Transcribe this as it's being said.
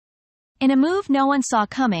In a move no one saw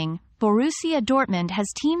coming, Borussia Dortmund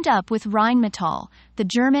has teamed up with Rheinmetall, the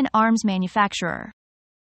German arms manufacturer.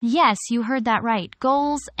 Yes, you heard that right,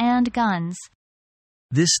 goals and guns.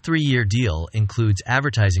 This 3-year deal includes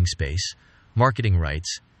advertising space, marketing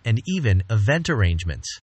rights, and even event arrangements.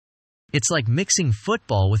 It's like mixing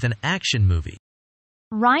football with an action movie.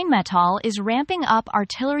 Rheinmetall is ramping up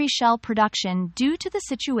artillery shell production due to the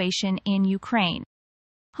situation in Ukraine.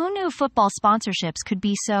 Who knew football sponsorships could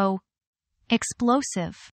be so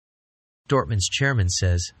explosive? Dortmund's chairman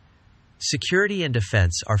says, "Security and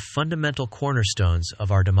defense are fundamental cornerstones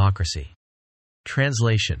of our democracy."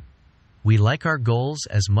 Translation: we like our goals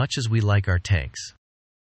as much as we like our tanks.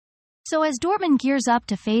 So as Dortmund gears up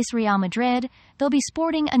to face Real Madrid, they'll be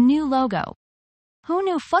sporting a new logo. Who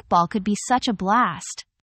knew football could be such a blast?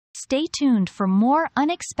 Stay tuned for more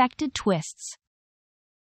unexpected twists.